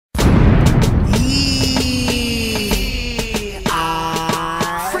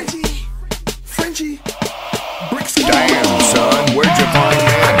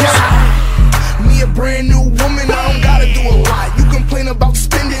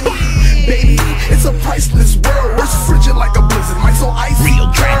It's a priceless world. It's frigid like a blizzard. My soul ice.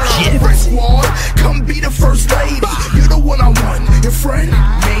 Real trap shit. Red Squad, come be the first lady. You're the one I want. Your friend,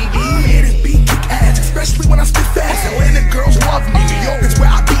 maybe. Hit it, beat, kick ass, especially when I spit fast. Atlanta girls love me. New York is where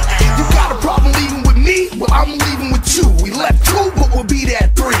I be at. You got a problem leaving with me? Well, I'm leaving with you. We left 2, but we'll be there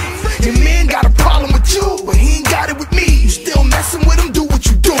at 3. Your man got a problem with you, but he ain't got it with me. You still messing with him? Do what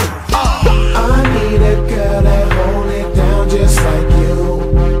you do. I need a girl that hold it down just like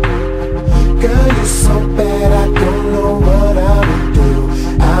you. Girl, you're so bad, I don't know what I would do.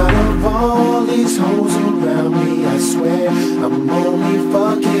 Out of all these hoes around me, I swear I'm only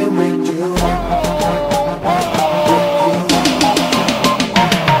fucking with you. You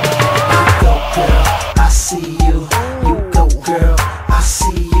go, girl, I see you. You go, girl, I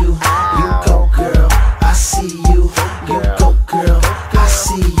see you. You go, girl, I see you. You go, girl, I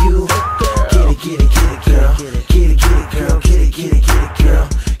see you. Get it, get it, get it, girl. Get it, get it, girl. Get it, get it, get it, girl.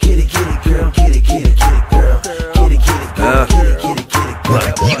 Get it, get it, girl. Get it, get it, get it, girl. Get it, get it, girl. Get it, get it, get it,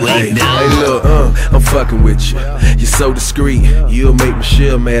 girl. You ain't know. Hey look, I'm fucking with you. You're so discreet. You'll make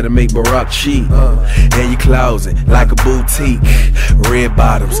Michelle mad and make Barack cheat. And you closet like a boutique. Red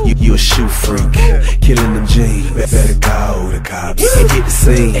bottoms, you a shoe freak. Killing them jeans, better call the cops and get the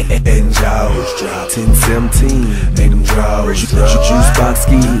scene. And jaws drop 10-17, make them draw. Juice box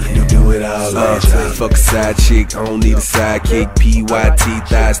ski, you do it all last time. Fuck a side chick, I don't need a sidekick. PYT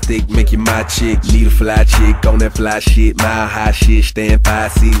thigh stick, make you my chick. Need a fly chick on that fly shit. Mile high shit, stand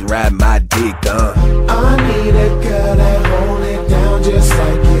 5 seats, ride my dick, I need a girl that hold it down just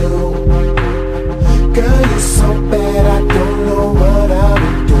like you. Girl, you're so bad, I don't know what I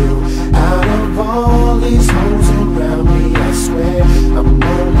would do. Out of all these hoes around me, I swear I'm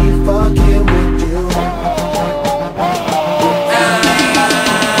only fucking with you.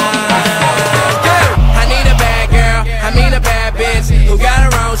 I need a bad girl, I mean a bad bitch who got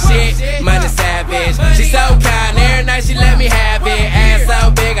her own shit, money savage. She's so kind, every night she let me have it. Ass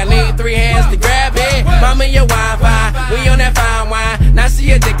so big, I need 3 hands to grab it. Mama, your Wi-Fi, we on that fine wine. Now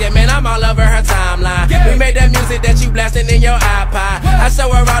she addicted, man, I'm all over her timeline. We made that music that you blasting in your iPod. I show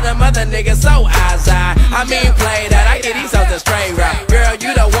her all them other niggas, so I mean play that, I get these hoes a straight route. Girl,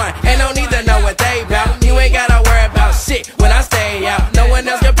 you the one, ain't no need to know what they bout. You ain't gotta worry about shit when I stay out. No one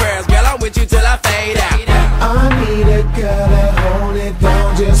else your prayers, girl, I'm with you till I fade out. I need a girl that hold it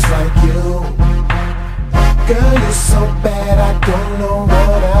down just like you. Girl, you're so bad, I don't know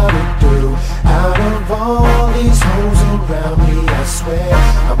what I would do. Out of all these hoes around me, I swear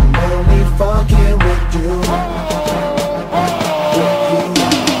I'm only fucking with you.